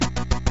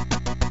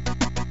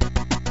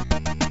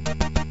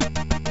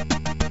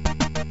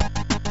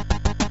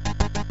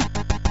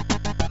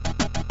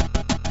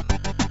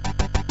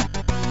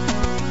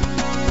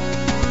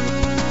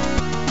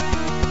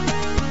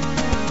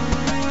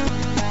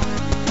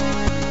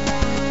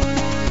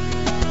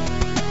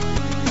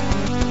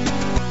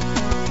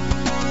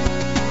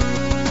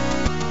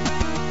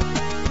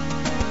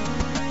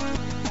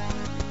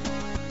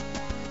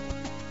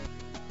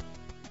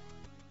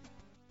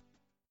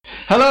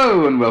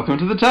Hello and welcome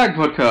to the Tag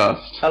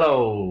Podcast.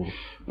 Hello.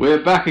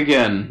 We're back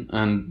again,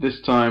 and this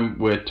time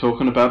we're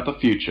talking about the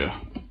future.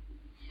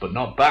 But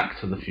not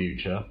Back to the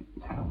Future.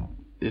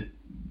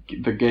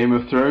 The Game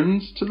of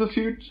Thrones to the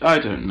future? I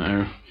don't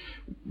know.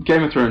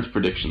 Game of Thrones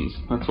predictions.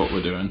 That's what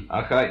we're doing.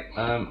 Okay,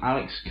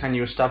 Alex, can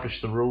you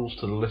establish the rules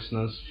to the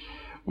listeners?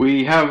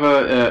 We have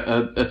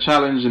a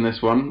challenge in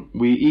this one.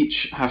 We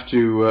each have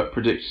to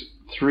predict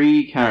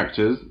 3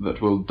 characters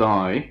that will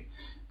die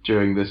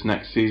during this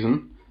next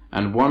season,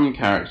 and 1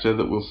 character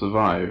that will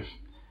survive.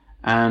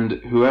 And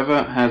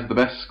whoever has the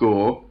best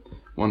score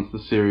once the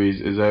series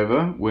is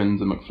over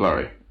wins a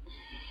McFlurry.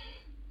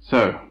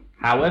 So,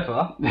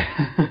 however,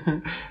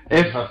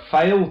 if I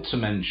failed to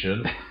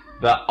mention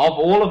that of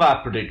all of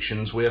our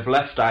predictions, we have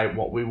left out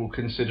what we will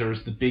consider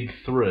as the big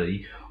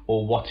 3,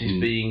 or what is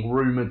being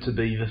rumoured to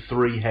be the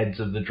 3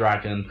 heads of the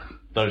dragon,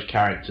 those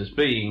characters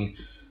being...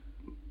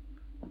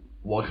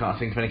 Why can't I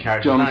think of any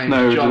characters' Jon names?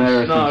 Snow,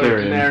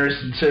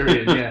 Daenerys and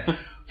Tyrion, yeah.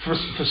 For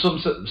some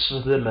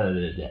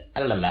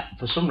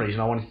reason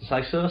I wanted to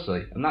say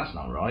Cersei, and that's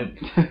not right.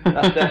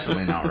 That's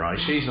definitely not right.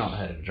 She's not the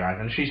head of a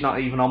dragon. She's not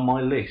even on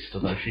my list,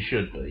 although she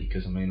should be,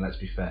 because, I mean, let's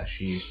be fair,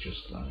 she is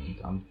just...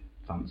 I'm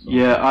fancy.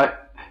 Yeah,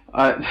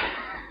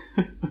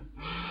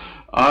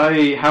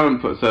 I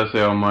haven't put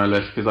Cersei on my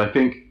list because I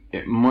think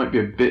it might be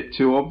a bit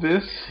too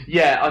obvious.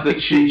 Yeah, I think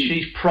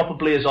she's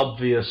probably as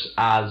obvious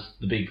as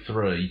the big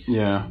 3.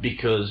 Yeah.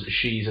 Because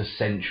she's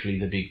essentially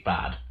the big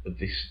bad of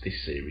this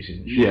series,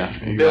 isn't she? Yeah,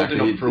 She's been exactly.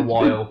 building up for a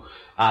while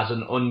as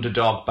an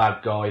underdog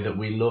bad guy that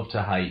we love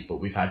to hate,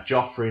 but we've had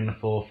Joffrey in the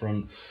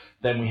forefront.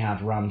 Then we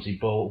had Ramsay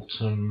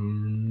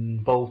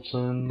Bolton.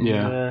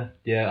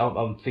 Yeah,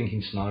 I'm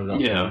thinking Snow.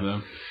 That's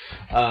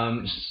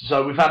right.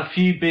 So we've had a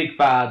few big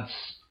bads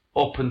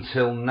up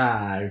until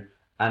now.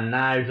 And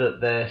now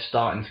that they're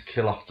starting to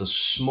kill off the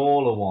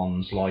smaller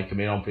ones, like, I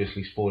mean,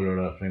 obviously, spoiler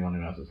alert for anyone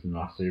who hasn't seen the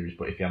last series,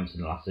 but if you haven't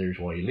seen the last series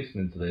while you're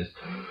listening to this,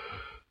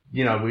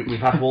 you know, we've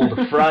had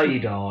Walder Frey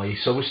die,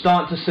 so we're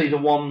starting to see the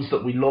ones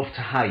that we love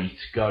to hate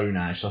go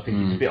now, so I think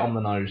it's a bit on the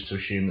nose to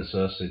assume that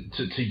Cersei,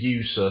 to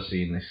use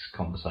Cersei in this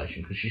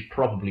conversation, because she's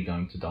probably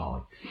going to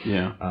die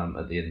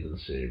at the end of the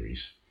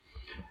series.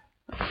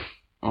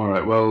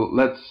 Alright, well,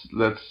 let's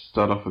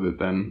start off with it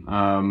then.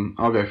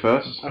 I'll go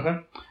first.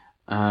 Okay.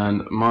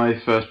 And my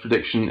first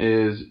prediction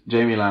is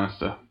Jaime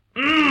Lannister.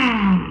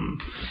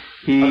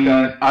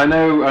 Okay. I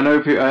know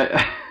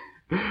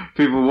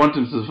people want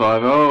him to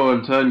survive. Oh,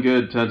 and turn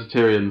good, turn to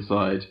Tyrion's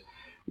side.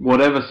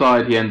 Whatever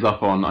side he ends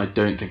up on, I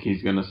don't think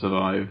he's going to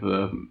survive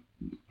the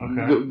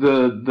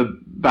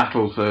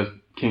battle for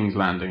King's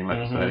Landing.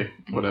 Let's say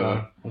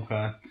whatever.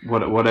 Okay.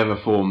 Whatever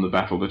form the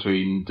battle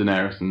between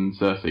Daenerys and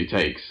Cersei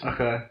takes.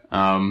 Okay.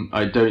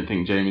 I don't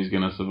think Jaime's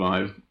going to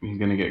survive. He's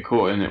going to get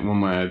caught in it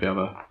one way or the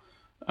other.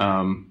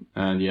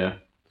 And yeah.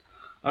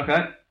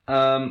 Okay.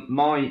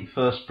 My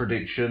first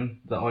prediction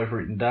that I've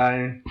written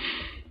down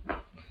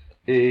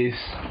is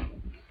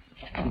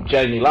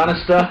Jaime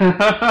Lannister.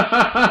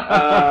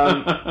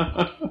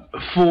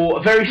 For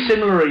a very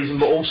similar reason,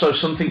 but also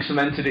something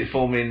cemented it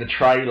for me in the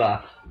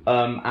trailer.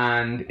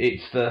 And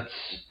it's that,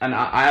 and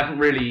I've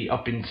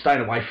been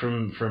staying away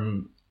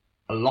from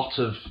a lot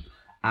of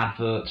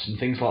adverts and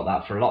things like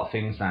that for a lot of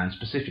things now, and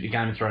specifically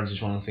Game of Thrones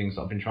is one of the things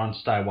that I've been trying to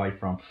stay away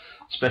from,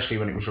 especially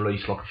when it was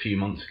released like a few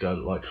months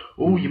ago, like,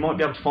 oh, you might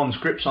be able to find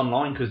scripts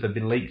online because they've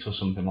been leaked or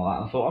something like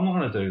that. I thought, I'm not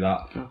going to do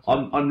that.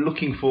 I'm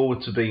looking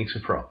forward to being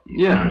surprised.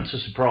 Yeah.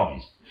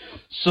 Surprised.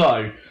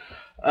 So,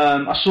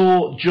 I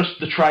saw just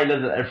the trailer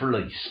that they've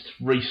released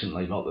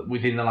recently, like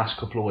within the last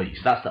couple of weeks.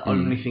 That's the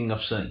only thing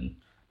I've seen.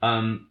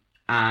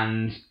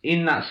 And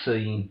in that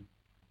scene,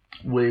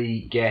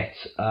 we get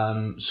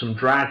some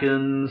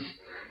dragons.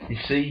 You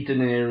see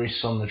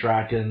Daenerys on the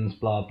dragons,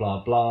 blah,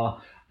 blah,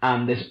 blah.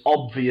 And there's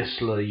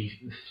obviously,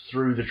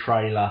 through the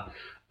trailer,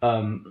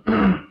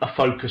 a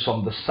focus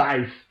on the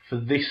south for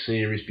this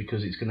series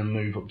because it's going to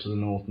move up to the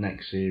north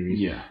next series.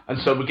 Yeah.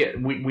 And so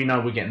we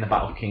know we're getting the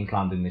Battle of King's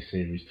Landing in this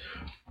series.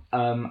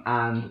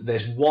 And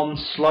there's one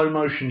slow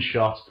motion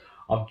shot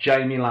of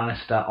Jaime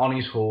Lannister on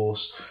his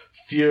horse,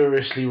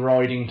 furiously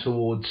riding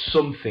towards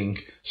something,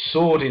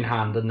 sword in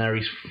hand, and there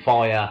is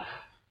fire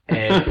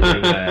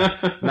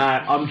everywhere.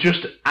 Now, I'm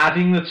just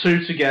adding the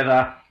two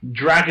together.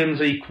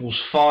 Dragons equals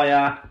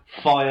fire.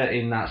 Fire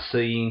in that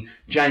scene.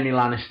 Jaime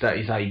Lannister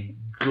is a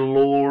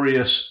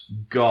glorious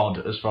god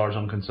as far as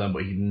I'm concerned,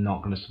 but he's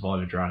not going to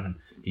survive a dragon.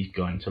 He's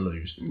going to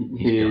lose.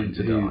 He's going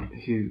to die.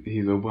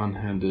 He's a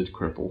one-handed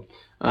cripple.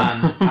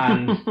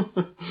 And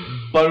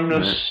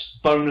bonus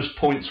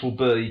points will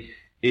be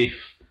if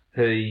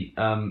he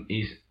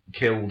is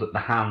killed at the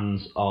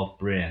hands of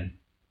Brienne.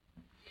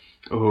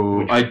 Oh,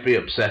 which would be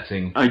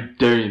upsetting. I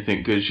don't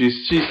think because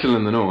she's still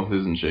in the north,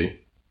 isn't she?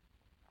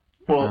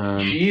 Well,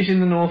 she is in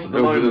the north at the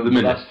moment. At the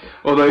minute.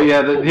 Although,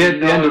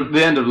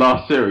 the end of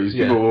last series,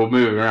 people were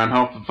moving around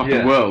half the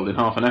fucking world in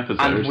half an episode.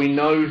 And we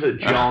know that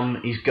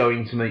Jon is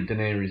going to meet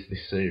Daenerys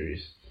this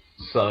series.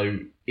 So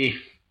if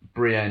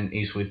Brienne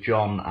is with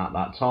Jon at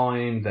that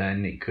time,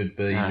 then it could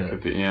be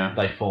that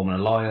they form an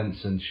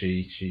alliance, and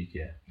she.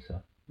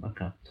 So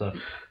Okay. So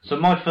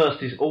my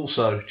first is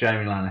also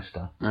Jaime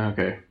Lannister.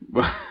 Okay.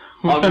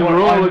 I'm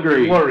we're all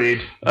agreed.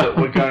 Worried that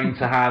we're going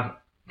to have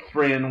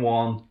 3 and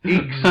 1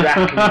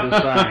 exactly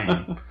the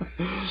same.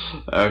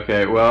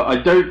 Okay. Well, I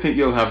don't think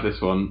you'll have this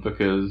one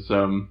because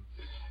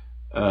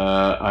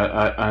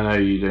I know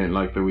you don't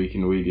like the weak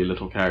and weedy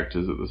little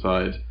characters at the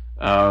side.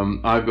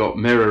 I've got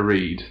Mira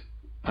Reed.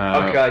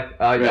 Okay,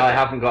 I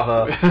haven't got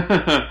her,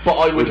 but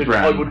I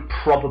would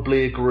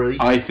probably agree.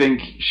 I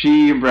think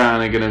she and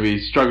Bran are going to be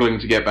struggling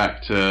to get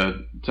back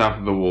to South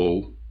of the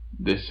Wall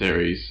this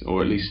series,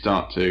 or at least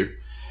start to.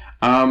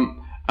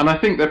 And I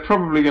think they're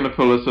probably going to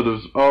pull a sort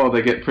of,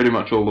 they get pretty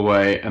much all the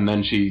way, and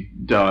then she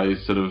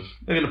dies sort of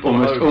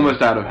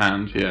almost out of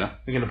hand, yeah.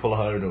 They're going to pull a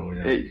Hodor,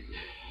 yeah.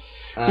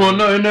 Well,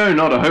 no,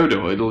 not a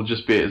Hodor. It'll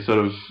just be a sort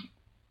of...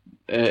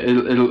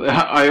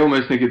 I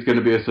almost think it's going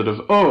to be a sort of,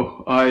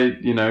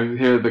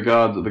 hear the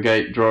guards at the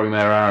gate drawing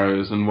their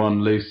arrows, and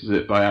one looses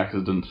it by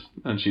accident,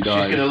 and she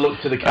dies. She's going to look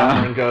to the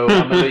camera and go,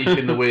 "I'm a leaf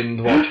in the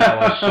wind. Watch how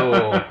I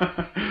soar."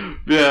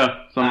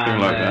 Yeah, something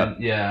like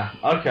that. Yeah.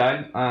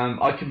 Okay.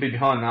 I can be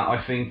behind that.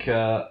 I think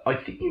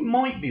you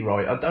might be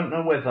right. I don't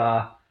know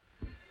whether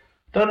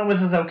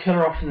they'll kill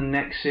her off in the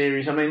next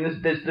series. I mean,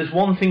 there's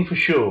one thing for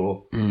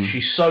sure.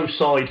 She's so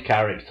side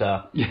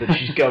character that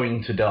she's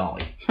going to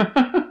die.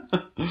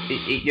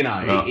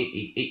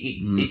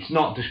 It's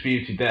not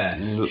disputed there.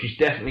 She's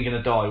definitely going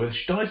to die. Whether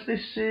she dies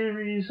this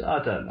series,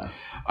 I don't know.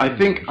 I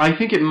think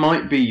it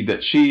might be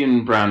that she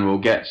and Bran will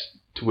get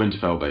to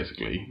Winterfell,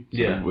 basically.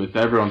 So with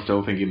everyone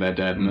still thinking they're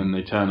dead, and then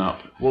they turn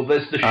up. Well,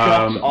 there's the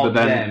shot of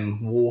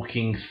them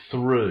walking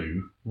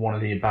through one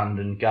of the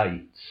abandoned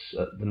gates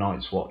at the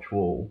Night's Watch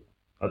wall.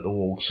 At the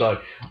wall, so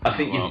I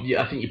think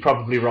you're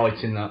probably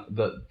right in that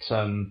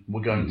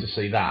we're going to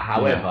see that.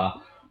 However,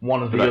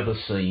 one of the other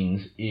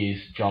scenes is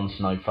Jon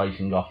Snow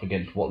facing off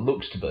against what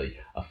looks to be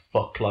a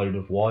fuckload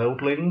of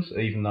wildlings,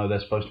 even though they're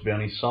supposed to be on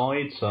his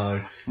side.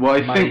 So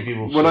I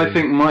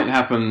think might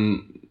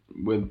happen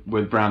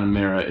with Bran and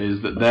Mira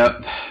is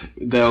that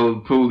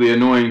they'll pull the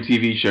annoying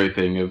TV show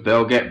thing of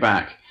they'll get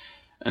back.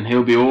 And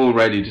he'll be all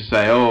ready to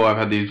say, I've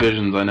had these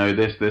visions, I know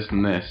this, this,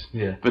 and this.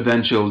 Yeah. But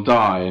then she'll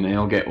die, and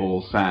he'll get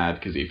all sad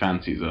because he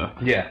fancies her.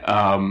 Yeah.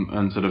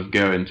 And sort of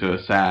go into a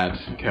sad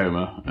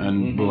coma.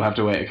 And we'll have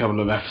to wait a couple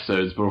of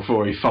episodes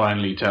before he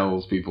finally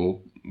tells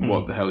people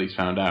what the hell he's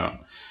found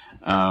out.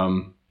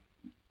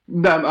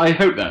 I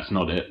hope that's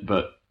not it,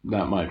 but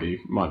that might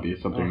be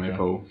something they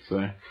pull.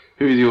 So,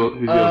 who's your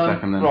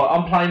second then? Right,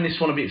 I'm playing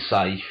this one a bit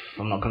safe.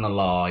 I'm not going to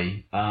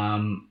lie.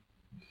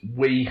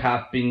 We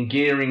have been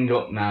gearing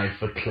up now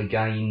for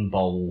Clegane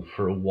Bowl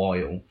for a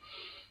while.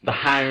 The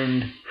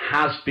Hound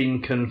has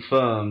been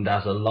confirmed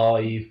as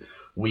alive.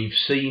 We've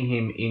seen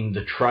him in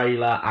the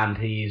trailer, and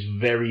he is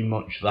very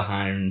much the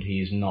Hound.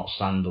 He is not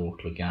Sandor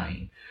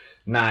Clegane.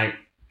 Now,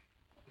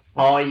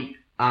 I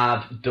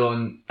have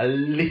done a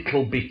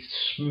little bit,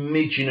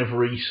 smidgen of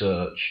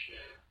research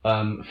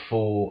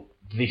for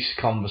this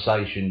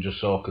conversation,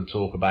 just so I could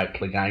talk about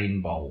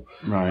Clegane Bowl.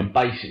 Right. And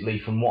basically,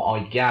 from what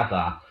I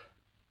gather,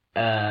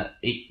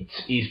 it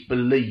is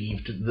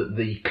believed that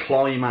the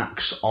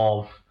climax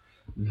of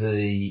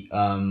the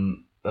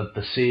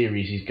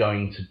series is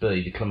going to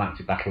be, the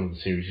climactic battle of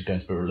the series is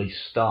going to be a release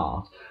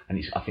start, and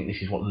I think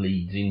this is what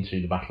leads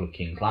into the Battle of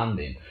King's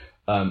Landing.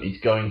 It's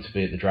going to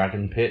be at the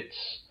Dragon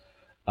Pits,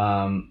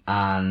 and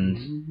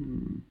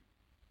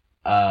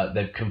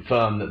they've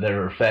confirmed that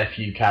there are a fair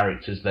few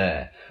characters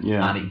there,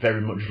 and it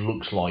very much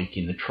looks like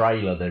in the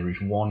trailer there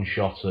is one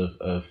shot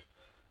of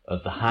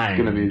the Hound.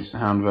 It's going to be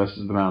Hound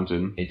versus the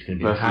Mountain. It's going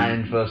to be the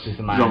Hound versus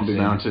the Mountain. Zombie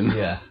Mountain.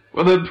 Yeah.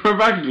 Well, they're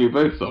practically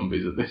both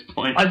zombies at this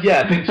point.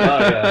 Yeah, I think so.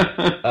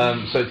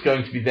 Yeah. So it's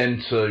going to be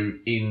them two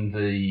in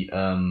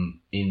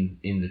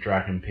the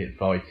Dragon Pit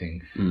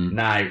fighting.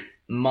 Now,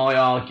 my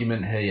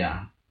argument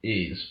here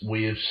is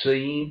we've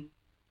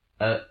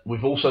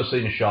also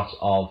seen a shot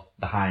of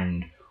the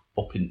Hound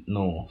up in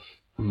north.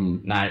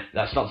 Now,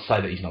 that's not to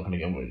say that he's not going to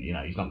go.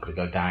 He's not going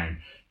to go down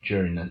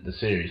during the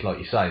series, like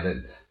you say,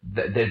 that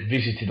they've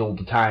visited all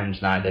the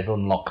towns now. They've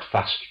unlocked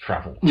fast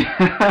travel. They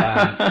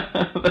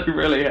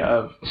really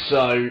have.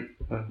 So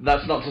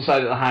that's not to say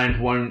that the Hound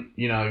won't,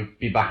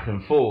 be back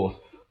and forth.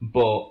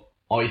 But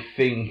I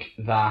think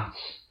that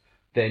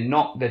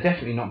they're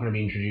definitely not going to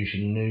be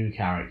introducing new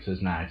characters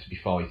now to be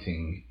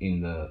fighting in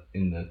the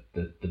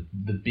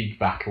big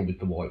battle with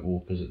the White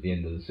Walkers at the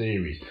end of the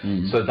series.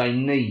 So they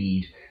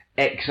need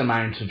X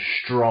amount of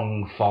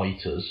strong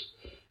fighters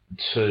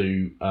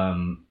to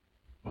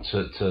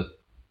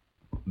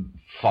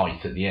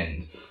fight at the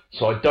end.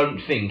 So I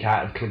don't think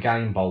out of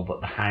Clegane Bowl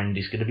that the Hound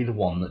is going to be the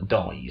one that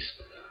dies.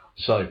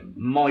 So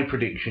my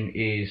prediction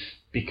is,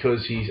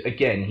 because he's a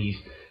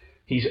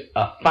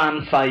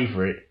fan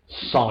favourite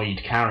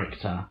side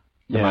character,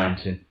 the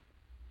Mountain.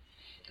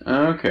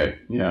 Okay,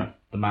 yeah.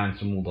 The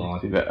Mountain will die.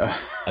 See that,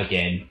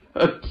 again.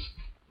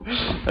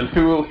 And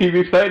who will he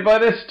be played by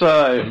this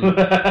time?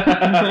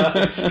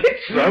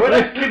 It's Rowan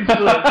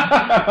Atkinson.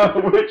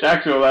 Which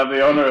actor will have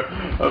the honour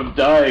of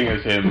dying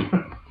as him?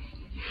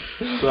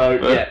 So,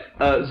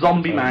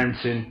 Zombie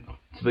Mountain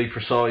to be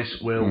precise,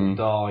 will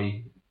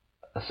die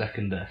a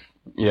second death.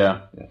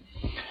 Yeah.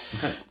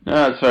 Okay. No,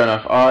 that's fair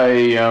enough.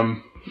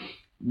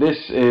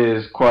 This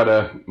is quite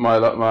my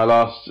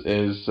last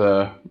is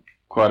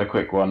quite a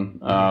quick one.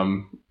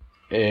 I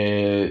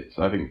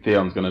think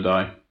Theon's going to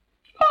die.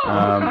 Oh,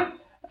 okay.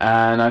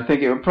 And I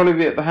think it would probably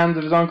be at the hands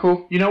of his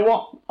uncle. You know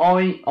what?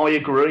 I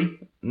agree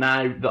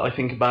now that I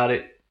think about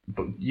it,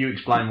 but you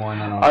explain why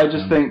now. I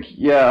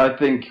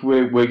think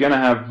we're going to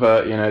have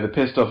the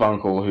pissed off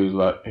uncle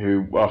who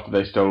after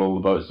they stole all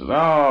the boats says,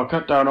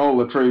 cut down all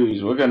the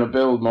trees, we're going to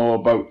build more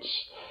boats.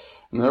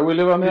 No, we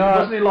live on the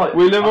island.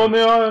 We live on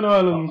the Iron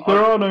Islands.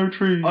 There are no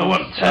trees. I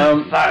want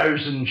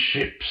 10,000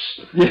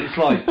 ships. Yeah. It's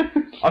like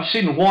I've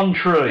seen one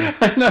tree.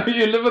 I know,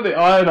 you live on the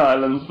Iron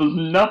Islands. There's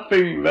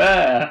nothing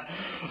there.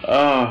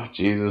 Oh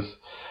Jesus.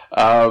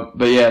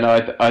 But yeah,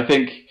 no, I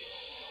think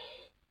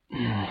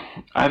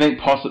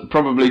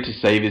probably to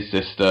save his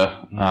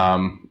sister.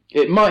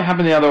 It might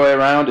happen the other way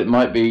around. It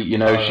might be,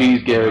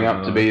 she's gearing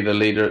up to be the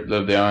leader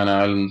of the Iron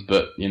Islands,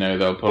 but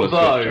they'll pull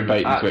a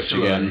bait and switch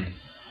again.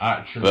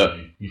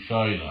 Actually, you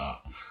say that.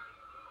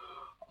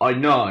 I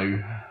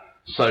know.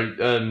 So,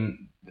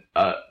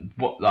 I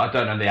don't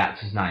know the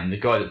actor's name. The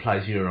guy that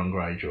plays Euron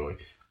Greyjoy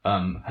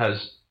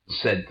has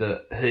said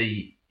that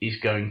he is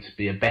going to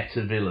be a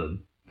better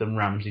villain than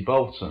Ramsay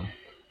Bolton.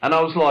 And I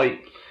was like,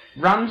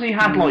 Ramsay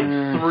had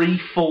 3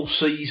 full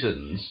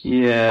seasons.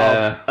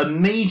 Yeah.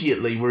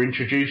 Immediately we're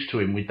introduced to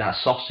him with that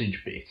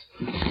sausage bit.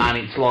 And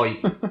it's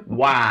like,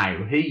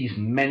 wow, he's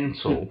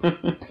mental.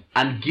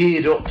 And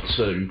geared up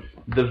to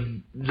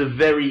the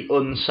very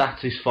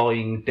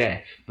unsatisfying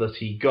death that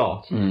he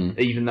got,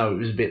 even though it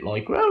was a bit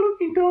like, well, look,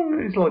 he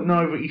died. It's like,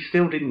 no, but he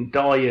still didn't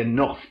die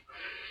enough.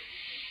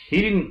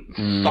 He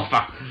didn't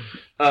suffer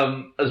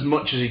as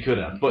much as he could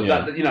have. But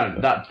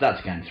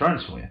that's Game of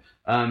Thrones for you.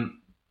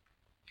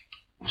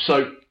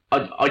 So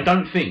I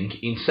don't think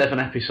in 7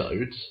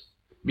 episodes,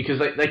 because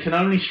they can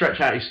only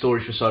stretch out his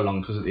story for so long,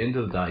 because at the end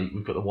of the day,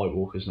 we've got the White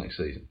Walkers next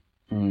season.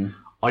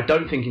 I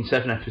don't think in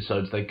 7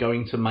 episodes they're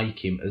going to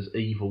make him as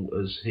evil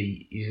as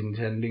he is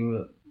intending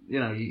that.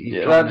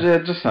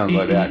 It just sounds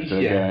like the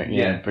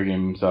actor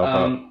bringing himself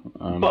up.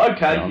 But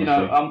okay,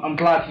 I'm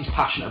glad he's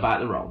passionate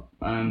about the role.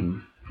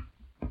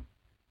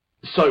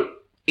 So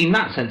in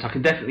that sense, I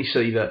can definitely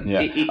see that.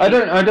 Yeah. I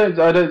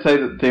don't say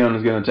that Theon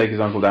is going to take his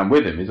uncle down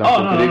with him. His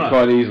uncle could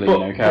quite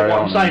easily, carry on.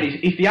 What I'm saying is,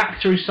 if the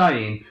actor is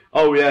saying,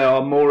 "Oh yeah,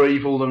 I'm more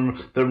evil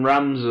than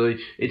Ramsay,"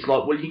 it's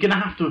like, well, you're going to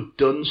have to have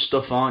done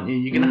stuff, aren't you?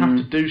 You're going to have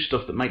to do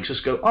stuff that makes us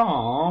go,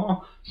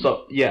 "Aww."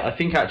 So yeah, I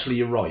think actually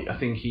you're right. I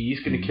think he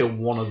is going to kill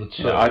one of the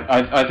two. Yeah,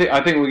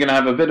 I think we're going to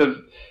have a bit of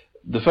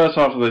the first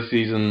half of the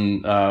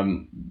season.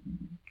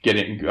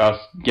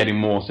 Getting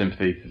more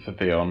sympathy for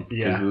Theon.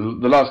 Yeah.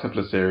 The last couple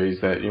of series,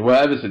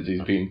 ever since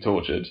he's been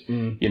tortured,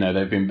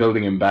 they've been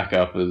building him back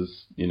up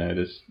as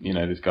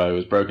this guy who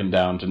was broken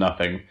down to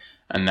nothing,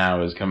 and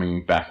now is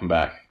coming back and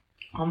back.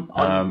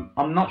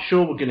 I'm not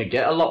sure we're going to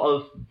get a lot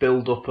of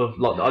build up of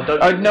I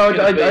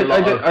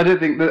don't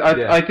think that.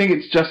 I think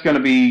it's just going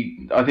to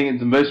be. I think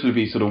it's mostly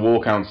be sort of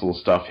war council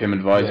stuff. Him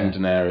advising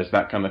Daenerys,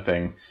 that kind of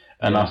thing,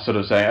 and us sort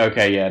of saying,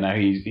 okay, yeah, now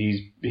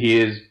he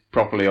is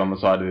properly on the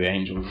side of the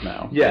angels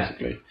now. Yeah.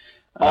 Basically.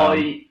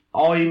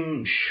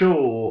 I'm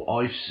sure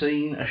I've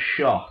seen a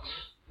shot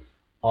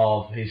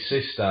of his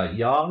sister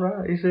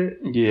Yara. Is it?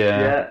 Yeah.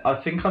 Yeah. I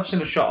think I've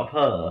seen a shot of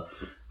her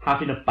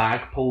having a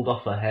bag pulled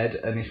off her head,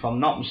 and if I'm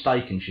not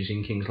mistaken, she's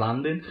in King's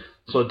Landing.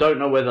 So I don't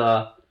know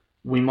whether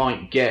we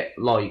might get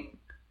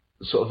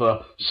sort of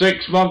a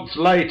 6 months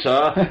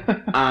later,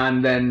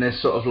 and then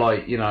there's sort of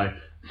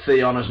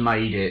Theon has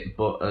made it,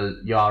 but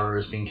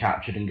Yara has been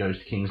captured and goes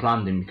to King's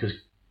Landing, because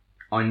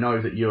I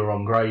know that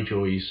Euron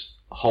Greyjoy's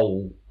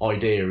whole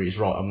idea is,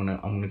 right, I'm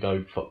gonna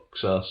go fuck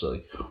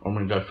Cersei, or I'm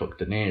gonna go fuck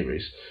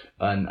Daenerys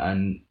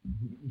and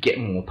get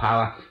more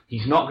power.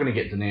 He's not gonna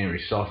get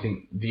Daenerys, so I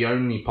think the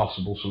only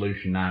possible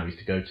solution now is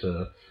to go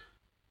to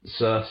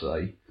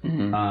Cersei.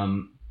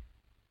 Mm-hmm.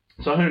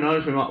 So who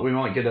knows? We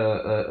might get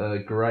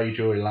a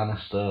Greyjoy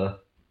Lannister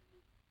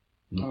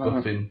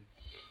MacGuffin.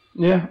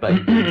 Yeah,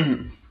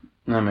 baby.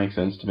 That makes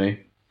sense to me.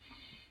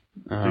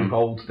 Who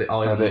holds the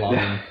Iron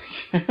Lion?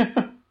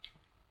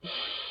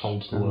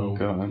 Holds the world.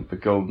 God, the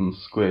golden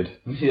squid.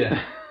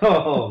 Yeah.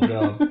 Oh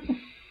god.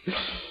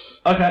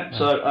 Okay,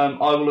 so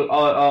I will.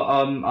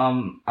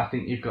 I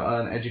think you've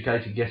got an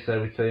educated guess there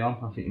with Theon.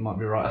 I think you might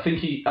be right. I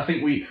think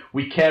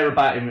we care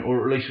about him,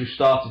 or at least we've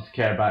started to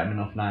care about him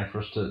enough now for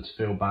us to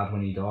feel bad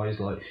when he dies.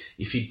 Like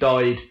if he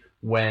died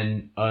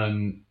when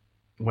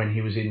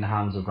he was in the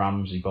hands of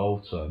Ramsay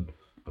Bolton.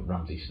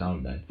 Ramsay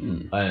Snow then.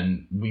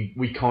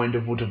 We kind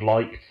of would have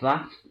liked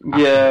that.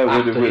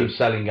 After him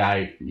selling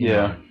out.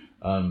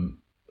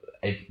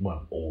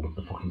 All of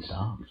the fucking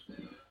Starks.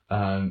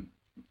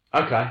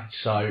 Okay,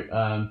 so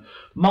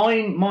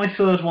my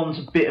third one's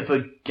a bit of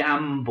a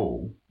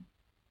gamble,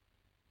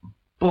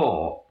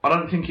 but I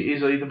don't think it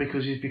is either,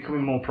 because he's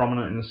becoming more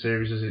prominent in the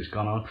series as it's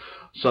gone on.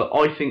 So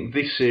I think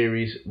this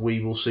series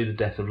we will see the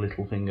death of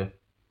Littlefinger.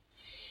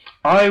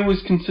 I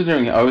was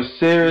considering it. I was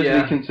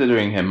seriously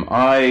considering him.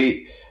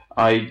 I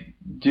I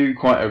do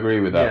quite agree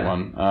with that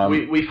one.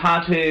 We've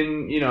had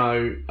him,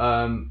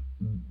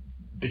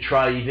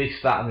 betray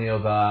this, that, and the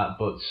other,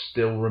 but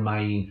still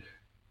remain,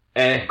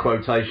 air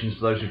quotations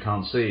for those who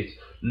can't see it,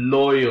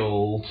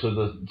 loyal to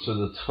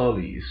the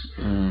Tullys.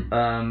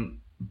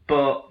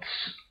 But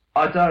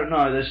I don't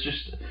know. There's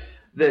just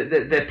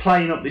they're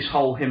playing up this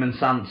whole him and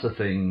Sansa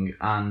thing,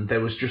 and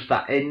there was just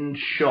that end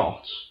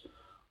shot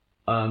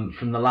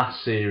from the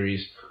last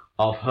series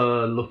of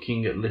her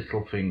looking at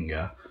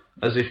Littlefinger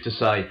as if to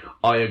say,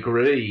 I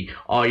agree,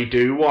 I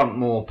do want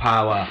more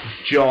power,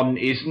 Jon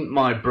isn't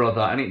my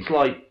brother. And it's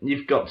like,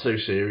 you've got 2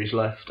 series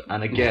left,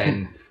 and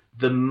again,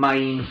 the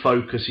main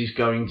focus is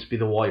going to be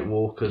the White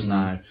Walkers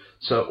now.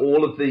 So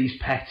all of these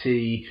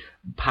petty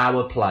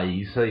power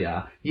plays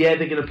here, they're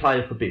going to play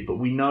up a bit, but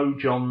we know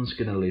Jon's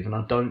going to live, and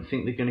I don't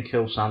think they're going to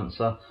kill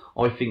Sansa.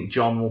 I think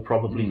Jon will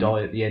probably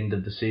die at the end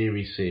of the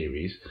series,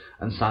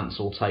 and Sansa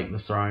will take the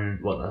throne.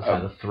 Well, I say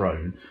the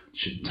throne.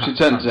 She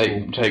tends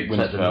to take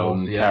Winterfell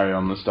and carry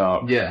on the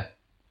Starks. Yeah,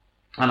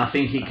 and I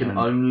think it can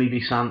only be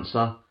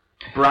Sansa.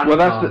 Bran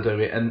can't do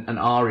it, and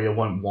Arya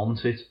won't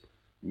want it.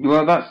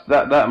 Well,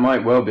 that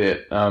might well be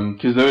it,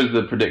 because there is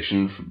the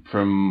prediction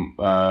from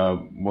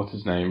what's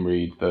his name,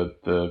 Reed,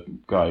 the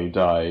guy who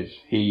died.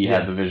 He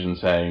had the vision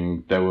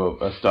saying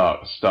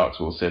Starks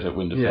will sit at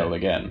Winterfell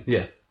again.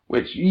 Yeah.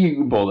 Which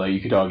you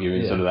could argue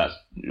in sort of that's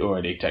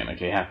already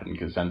technically happened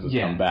because Sansa's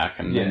come back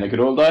and then they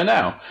could all die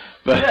now.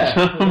 But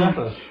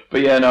exactly.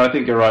 But I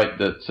think you're right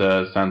that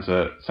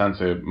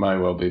Sansa may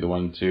well be the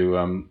one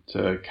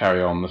to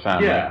carry on the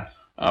family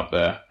up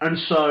there. And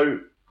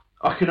so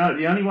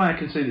the only way I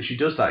can see that she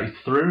does that is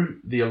through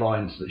the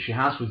alliance that she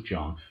has with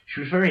Jon. She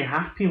was very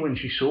happy when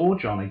she saw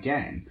Jon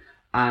again.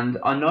 And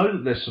I know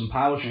that there's some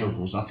power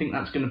struggles, and I think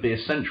that's going to be a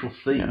central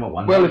theme.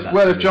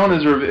 Yeah. If Jon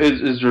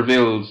is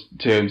revealed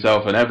to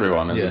himself and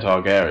everyone as a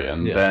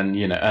Targaryen, then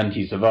and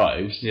he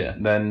survives,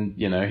 then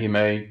he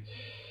may,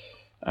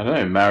 I don't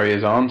know, marry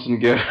his aunt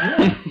and go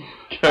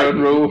and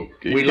rule.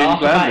 We laugh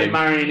about him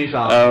marrying his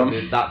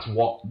aunt. That's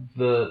what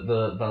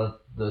the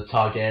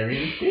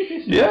Targaryens did,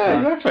 isn't it?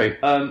 Yeah, exactly.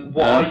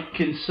 What I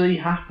can see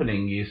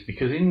happening is,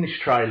 because in this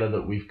trailer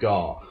that we've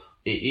got,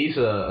 it is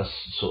a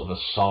sort of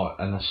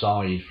an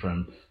aside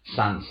from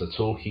Sansa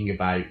talking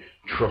about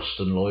trust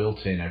and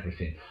loyalty and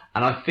everything.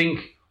 And I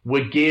think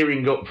we're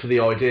gearing up for the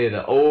idea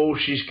that,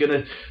 she's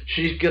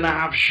gonna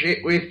have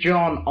shit with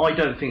Jon. I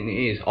don't think it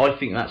is. I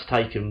think that's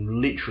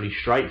taken literally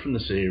straight from the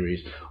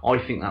series. I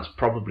think that's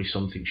probably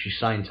something she's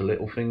saying to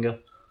Littlefinger.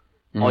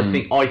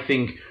 I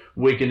think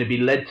we're going to be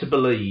led to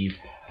believe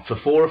for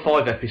 4 or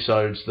 5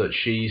 episodes that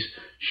she's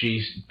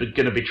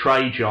going to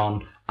betray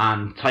Jon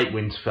and take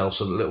Winterfell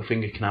so that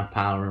Littlefinger can have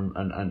power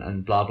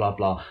and blah blah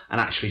blah. And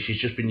actually,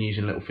 she's just been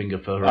using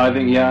Littlefinger for her. I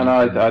think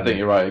I think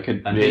you're right. It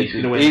could be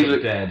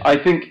easily dead. I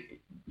think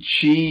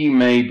she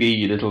may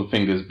be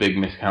Littlefinger's big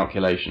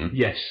miscalculation.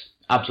 Yes,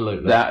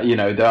 absolutely. That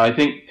I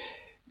think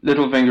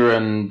Littlefinger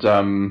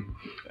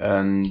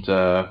and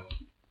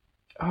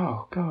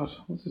oh god,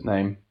 what's his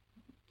name?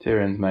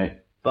 Tyrion's mate.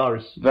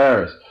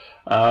 Varys.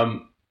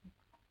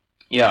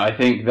 I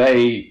think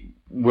they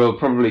will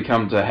probably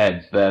come to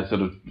heads. Their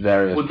sort of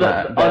various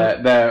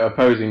they're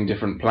opposing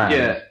different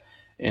plans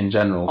in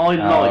general. I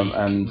like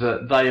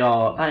that they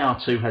are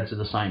 2 heads of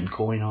the same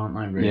coin, aren't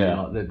they? Really,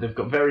 like, they've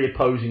got very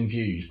opposing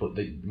views, but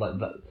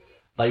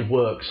they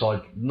work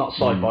not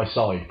side by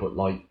side, but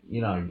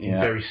in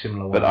very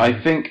similar ways. But I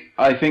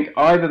think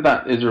either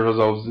that is a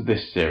result of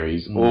this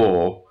series,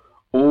 or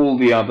all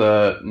the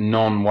other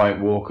non-White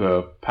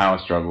Walker power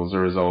struggles are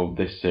resolved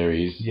this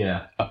series,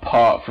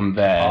 apart from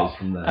theirs,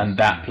 and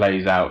that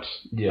plays out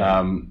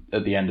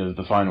at the end of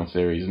the final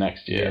series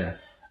next year.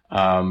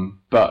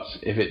 But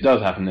if it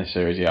does happen this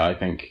series, I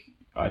think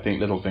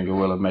Littlefinger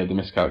will have made the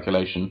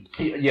miscalculation.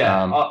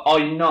 I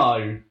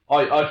know.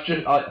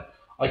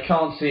 I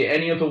can't see it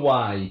any other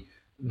way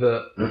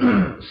that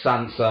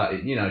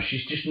Sansa,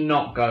 she's just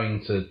not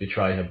going to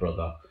betray her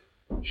brother.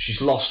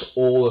 She's lost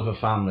all of her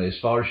family. As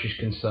far as she's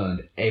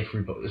concerned,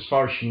 everybody, as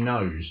far as she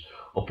knows,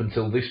 up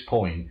until this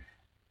point,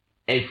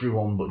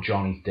 everyone but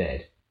Jon is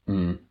dead.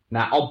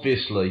 Now,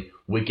 obviously,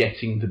 we're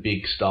getting the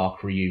big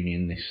Stark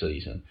reunion this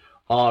season.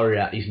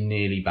 Arya is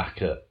nearly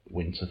back at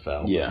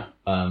Winterfell.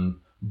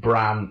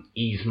 Bran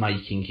is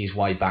making his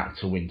way back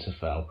to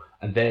Winterfell,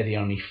 and they're the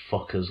only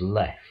fuckers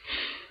left.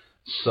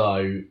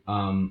 So,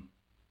 No,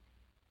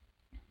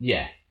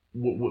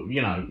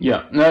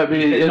 it'd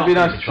be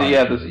nice to see.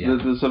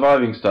 The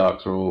surviving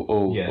Starks are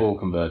all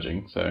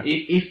converging. So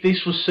if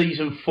this was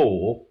season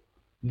 4,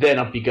 then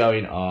I'd be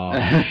going,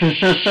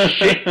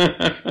 shit,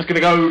 it's gonna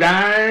go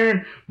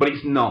down. But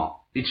it's not.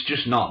 It's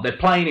just not. They're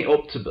playing it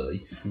up to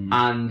be,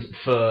 and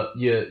for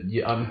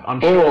I'm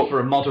sure for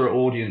a moderate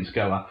audience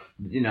goer,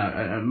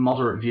 a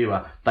moderate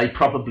viewer, they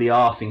probably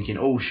are thinking,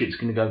 shit's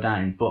gonna go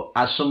down. But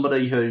as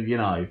somebody who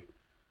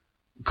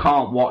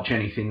can't watch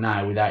anything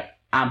now without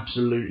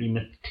absolutely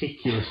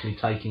meticulously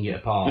taking it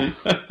apart,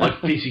 I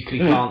physically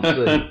can't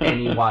see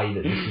any way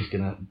that it's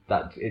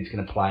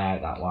gonna play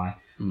out that way.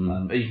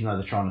 Even though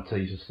they're trying to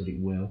tease us that it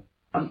will.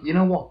 And you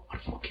know what?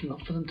 I'd fucking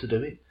love for them to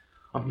do it.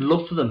 I'd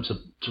love for them to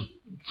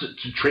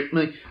trick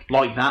me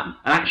like that. And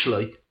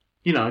actually,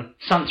 you know,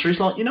 Sansa is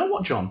like, you know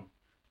what, John?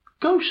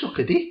 Go suck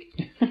a dick.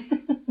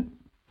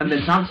 And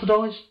then Sansa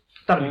dies.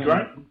 That'd be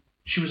great.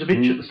 She was a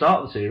bitch at the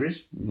start of the series.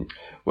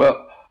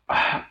 Well,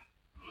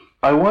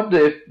 I wonder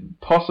if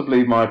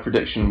possibly my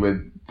prediction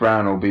with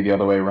Bran will be the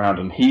other way around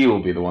and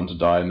he'll be the one to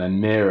die, and then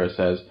Mira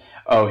says,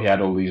 oh, he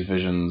had all these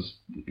visions,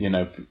 you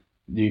know,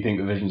 do you think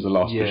the visions are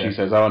lost? Yeah. But she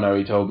says, oh no,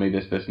 he told me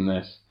this, this and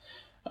this.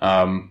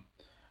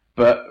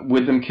 But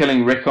with them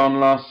killing Rickon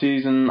last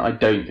season, I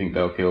don't think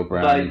they'll kill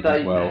Bran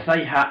as well.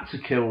 They had to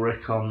kill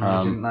Rickon,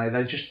 didn't they?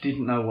 They just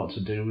didn't know what to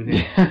do with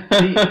him.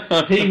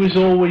 he was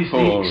always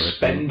the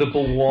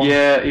expendable one.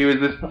 Yeah, he was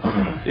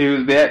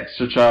the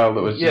extra child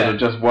that was sort of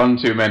just one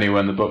too many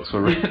when the books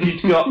were written.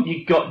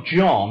 You've got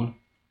Jon,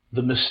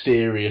 the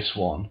mysterious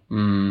one.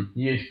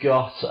 You've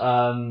got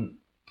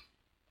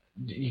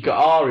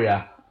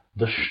Arya,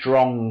 the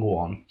strong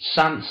one.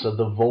 Sansa,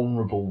 the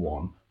vulnerable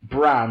one.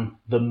 Bran,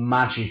 the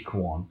magic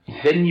one.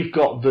 Then you've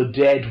got the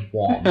dead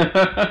one.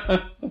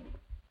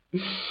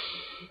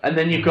 And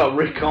then you've got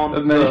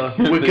Rickon,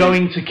 we're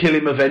going to kill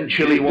him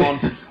eventually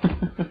one.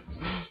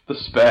 The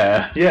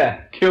spare.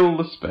 Yeah. Kill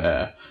the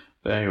spare.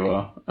 There you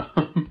are.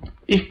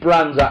 If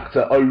Bran's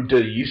actor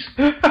ODs,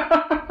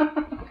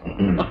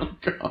 oh,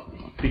 God.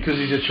 because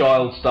he's a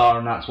child star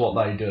and that's what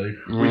they do,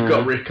 we've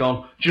got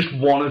Rickon. Just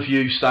one of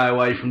you stay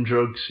away from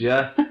drugs,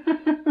 yeah?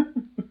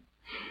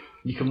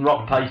 You can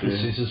rock, paper,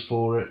 scissors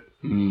for it.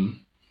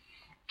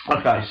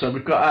 Okay, so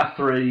we've got our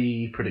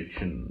 3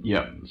 predictions.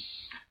 Yep.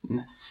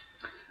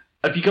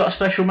 Have you got a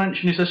special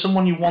mention? Is there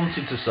someone you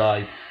wanted to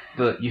say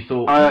that you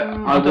thought?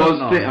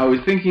 I was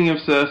thinking of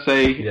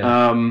Cersei.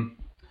 Yeah.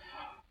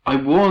 I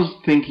was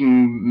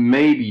thinking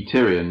maybe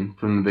Tyrion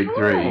from the Big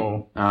Three.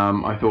 Oh.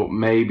 I thought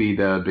maybe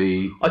there'd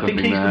be. I think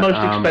he's the most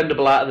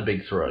expendable out of the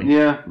Big Three.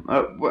 Yeah.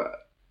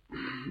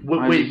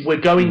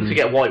 We're going to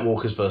get White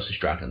Walkers versus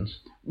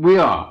dragons. We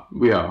are,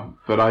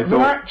 but I thought.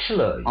 Well,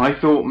 actually, I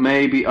thought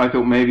maybe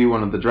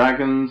one of the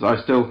dragons. I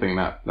still think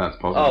that's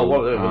possible. Oh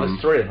well, there's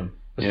 3 of them.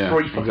 There's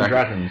 3 fucking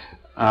dragons.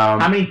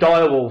 How many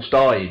direwolves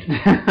died?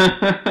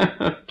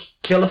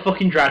 Kill a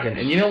fucking dragon,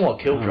 and you know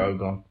what? Kill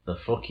Drogon, the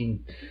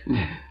fucking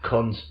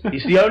cunt.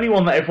 He's the only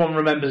one that everyone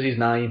remembers his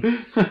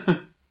name.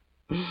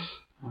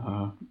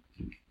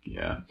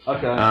 Yeah.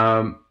 Okay.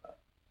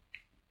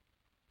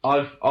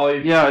 I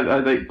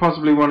think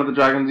possibly one of the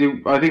dragons.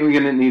 I think we're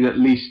going to need at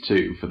least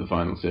 2 for the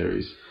final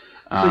series.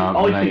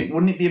 I think,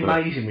 wouldn't it be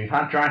amazing? We've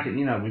had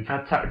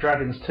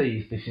dragons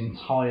teased this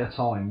entire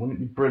time. Wouldn't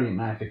it be brilliant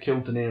now if they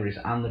killed Daenerys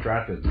and the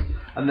dragons,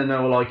 and then they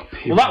were like,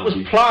 "Well, that was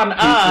Plan A."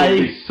 People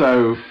would be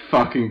so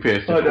fucking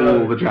pissed if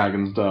all the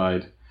dragons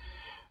died.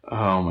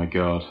 Oh my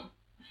god.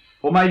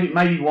 Or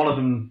maybe one of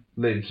them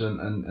lives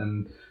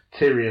and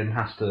Tyrion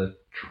has to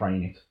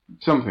train it.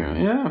 Something,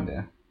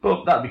 yeah.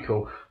 But that'd be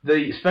cool.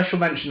 The special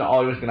mention that I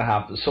was going to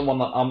have, that someone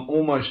that I'm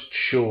almost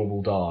sure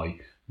will die,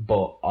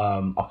 but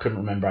I couldn't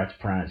remember how to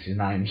pronounce his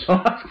name, so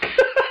I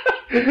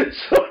left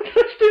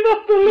him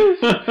off the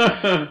list.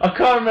 I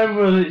can't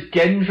remember whether it's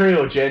Gendry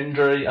or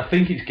Gendry. I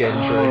think it's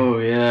Gendry. Oh,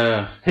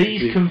 yeah.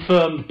 He's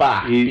confirmed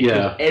back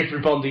because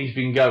everybody's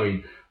been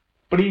going.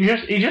 But he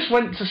just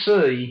went to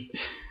sea,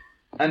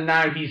 and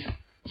now he's...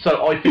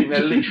 So I think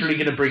they're literally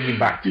going to bring him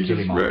back to kill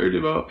him off.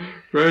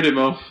 Rode him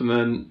off, and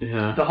then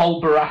the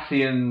whole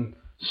Baratheon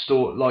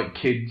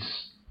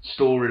kids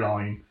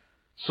storyline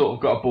sort of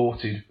got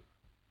aborted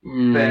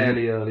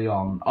fairly early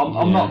on.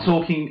 I'm not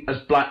talking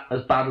as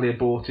badly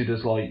aborted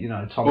as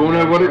Tom. Oh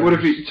no! What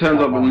if it turns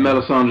up and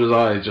Melisandre's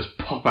eyes just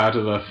pop out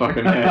of her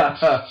fucking head?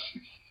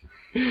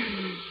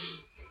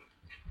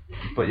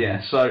 But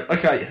yeah, so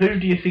okay, who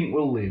do you think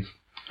will live?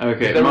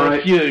 Okay, there were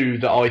a few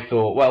that I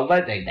thought, well,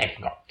 they've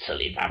got to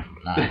live, haven't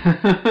they?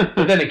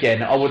 But then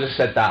again, I would have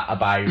said that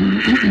about,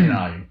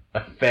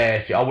 a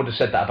fair few. I would have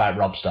said that about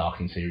Robb Stark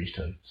in Series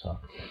 2. So,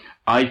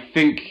 I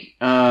think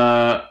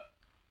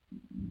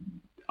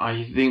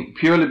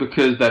purely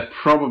because they're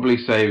probably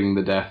saving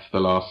the death for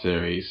the last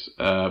series,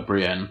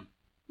 Brienne.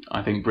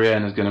 I think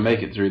Brienne is going to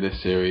make it through this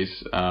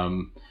series.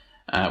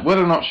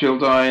 Whether or not she'll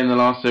die in the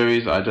last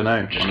series, I don't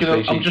know.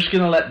 I'm just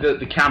going to let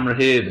the camera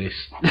hear this.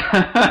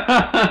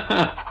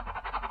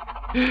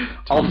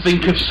 I'll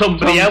think of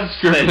somebody else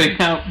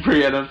scribbling out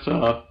Brienne of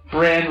Tarth.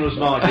 Brienne was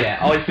not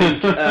yet. I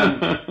think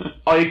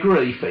I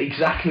agree for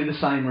exactly the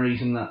same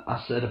reason that I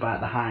said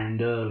about the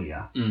Hound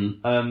earlier.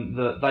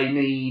 That they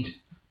need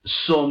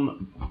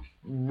some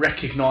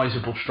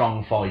recognisable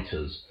strong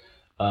fighters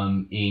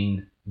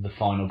in the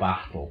final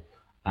battle.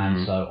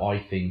 And so I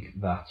think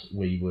that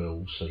we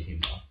will see him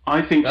die.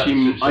 I think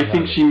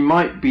she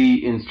might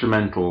be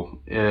instrumental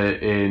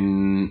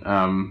in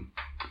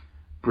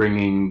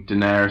bringing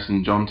Daenerys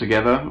and Jon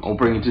together, or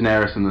bringing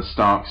Daenerys and the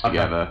Starks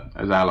together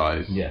as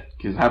allies. Yeah.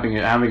 Because having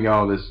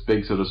this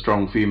big sort of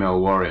strong female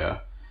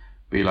warrior,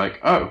 be like,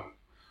 oh,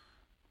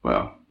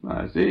 well,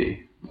 I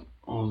see.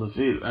 All the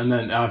feel, and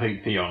then I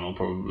think Theon will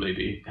probably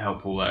be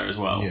helpful there as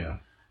well. Yeah.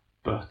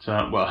 But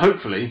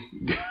hopefully,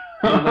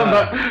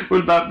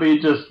 would that be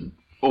just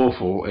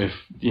awful if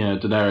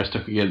Daenerys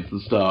took against the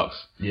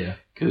Starks. Yeah.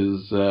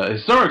 Because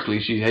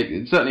historically, she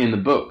hated. Certainly in the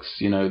books,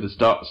 the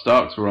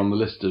Starks were on the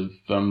list of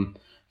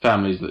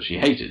families that she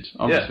hated.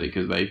 Obviously,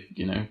 because they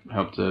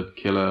helped to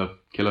kill her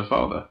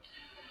father.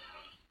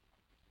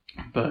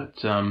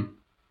 But I'm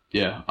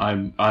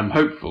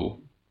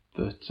hopeful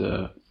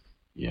that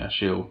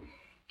she'll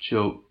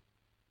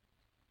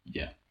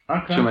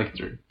make it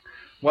through.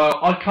 Well,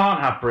 I can't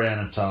have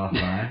Brienne Tarth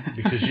now,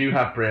 because you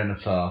have Brienne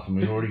Tarth, and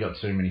we've already got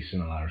too many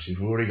similarities.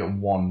 We've already got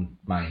one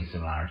main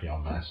similarity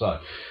on there. So,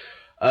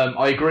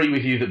 I agree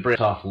with you that Brienne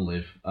Tarth will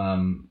live.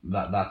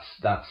 That's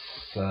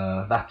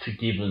a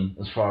given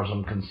as far as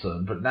I'm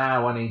concerned. But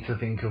now I need to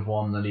think of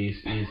one that is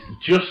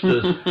just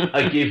as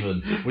a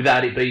given,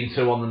 without it being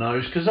too on the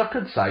nose, because I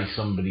could say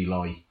somebody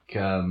like...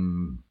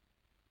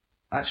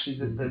 actually,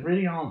 there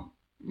really aren't.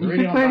 There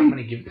really aren't that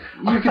many givens.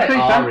 I could say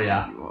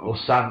Arya or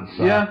Sansa.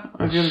 Yeah,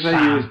 I was going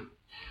to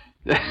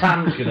say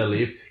Sam's going to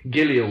live.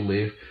 Gilly will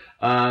live.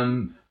 I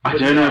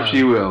don't know if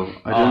she will.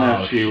 I don't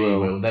know if she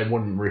will. They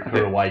wouldn't rip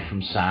her away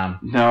from Sam.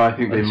 No, I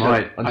think they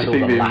might. Until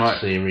the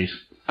last series.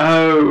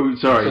 Oh,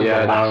 sorry.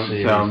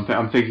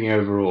 I'm thinking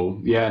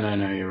overall. Yeah,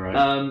 no, you're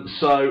right.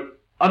 So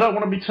I don't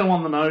want to be too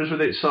on the nose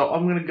with it. So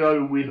I'm going to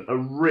go with a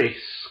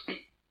risk,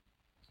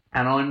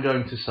 and I'm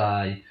going to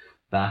say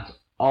that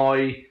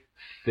I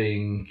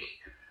think.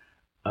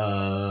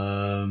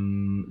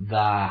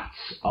 That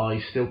I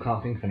still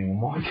can't think of anyone.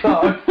 Why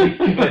can't I think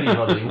of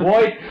anybody?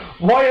 Why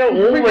are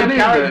all the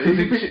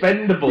characters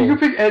expendable? You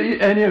can pick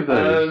any of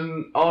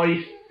those.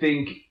 I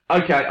think...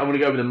 Okay, I'm going to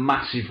go with a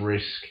massive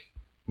risk.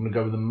 And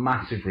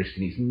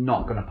it's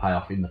not going to pay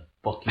off in the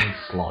fucking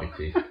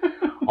slightest.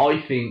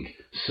 I think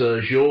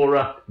Ser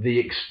Jorah the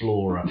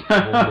Explorer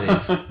will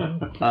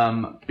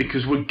live.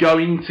 Because we're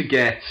going to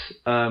get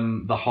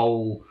the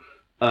whole...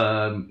 is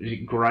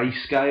it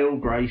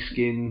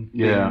grayskin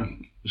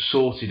thing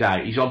sorted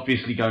out? He's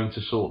obviously going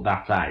to sort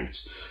that out.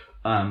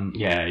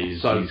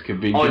 He's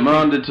been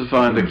demanded to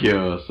find a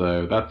cure,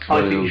 so that's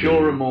what I think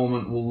Jorah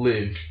Mormont will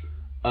live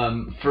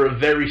for a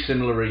very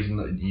similar reason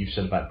that you've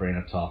said about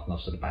Brienne Tarth and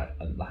I've said about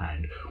the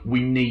Hound.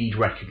 We need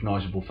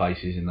recognisable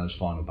faces in those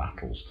final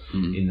battles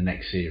in the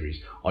next series.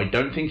 I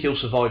don't think he'll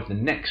survive the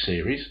next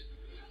series,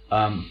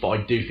 but I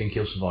do think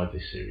he'll survive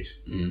this series.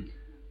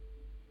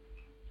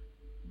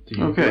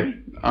 Okay.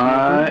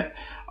 I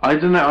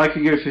don't know. I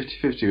could go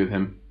 50-50 with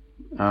him.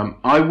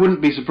 I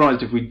wouldn't be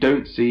surprised if we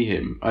don't see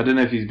him. I don't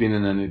know if he's been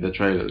in any of the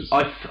trailers.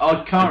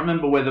 I can't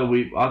remember whether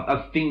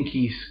I think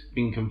he's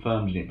been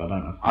confirmed in it, but I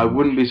don't know. I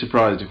wouldn't be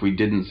surprised if we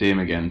didn't see him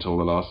again until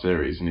the last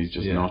series, and he's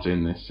just not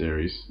in this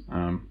series,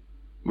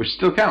 which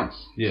still counts.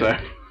 Yeah. So.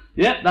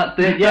 Yeah, that's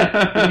it.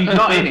 Yeah, if he's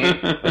not in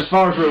it, as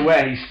far as we're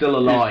aware, he's still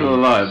alive. He's still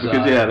alive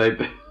because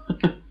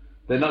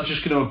they're not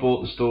just going to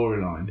abort the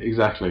storyline.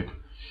 Exactly.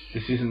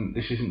 This isn't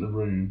the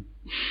Room.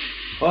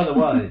 By the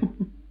way,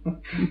 I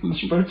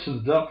spoke to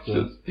the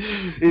doctor.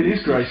 It is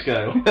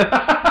grayscale.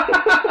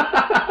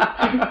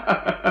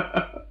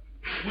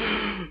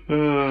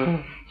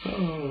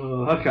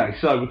 Okay,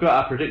 so we've got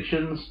our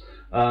predictions.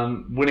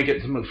 When it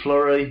gets to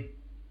McFlurry,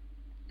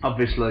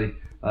 obviously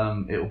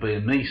it'll be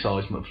a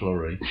me-sized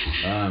McFlurry.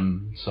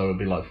 So it'll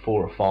be like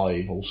 4 or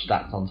 5 all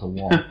stacked onto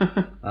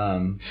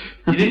one.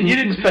 You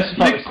didn't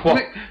specify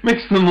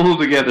mix them all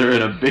together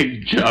in a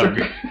big jug.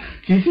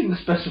 You didn't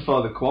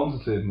specify the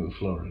quantity of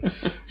McFlurry.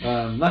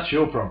 That's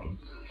your problem.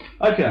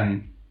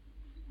 Okay.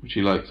 Would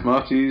you like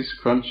Smarties,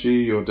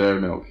 Crunchy, or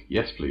Dairy Milk?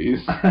 Yes,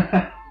 please.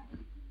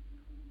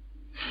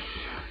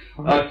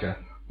 Okay.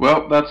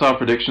 Well, that's our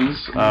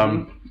predictions.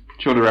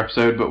 Shorter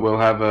episode, but we'll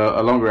have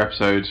a longer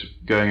episode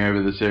going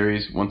over the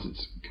series once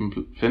it's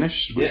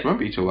finished, which won't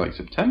be till like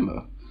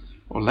September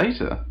or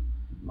later.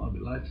 Might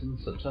be later than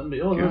September.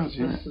 Oh, that's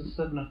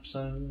 7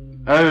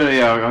 episodes. Oh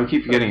yeah, I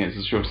keep forgetting it's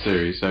a short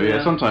series. So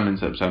sometime in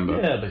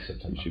September. Yeah, it'll be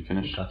September. We should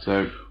finish. Okay.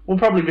 So we'll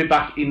probably be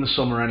back in the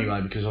summer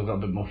anyway because I've got a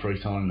bit more free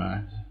time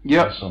now.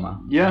 Yep. Summer.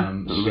 Yeah,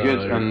 that'll be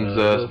good. And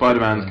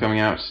Spider-Man's coming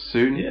out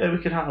soon. Yeah, we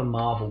could have a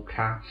Marvel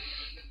cast.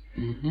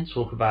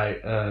 Talk about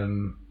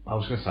I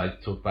was going to say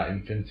talk about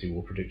Infinity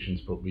War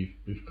predictions, but we've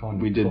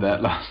kind of did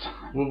that last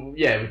time. Well,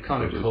 yeah, we've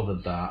kind of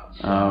covered that.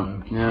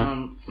 So,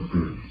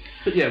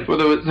 but yeah. Well,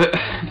 there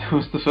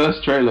was the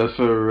first trailer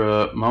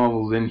for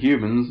Marvel's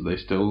Inhumans. They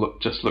still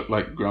look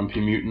like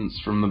grumpy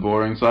mutants from the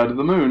boring side of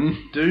the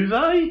moon. Do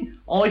they?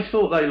 I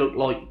thought they looked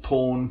like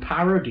porn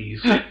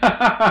parodies.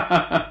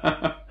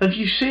 Have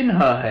you seen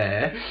her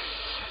hair?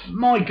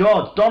 My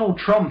God, Donald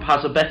Trump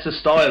has a better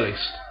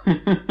stylist.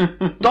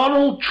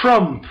 Donald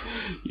Trump!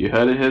 You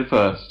heard it here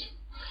first.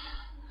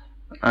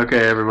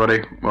 Okay,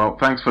 everybody. Well,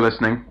 thanks for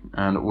listening,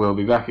 and we'll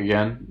be back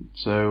again.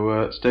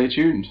 So stay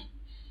tuned.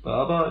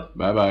 Bye-bye.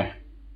 Bye-bye.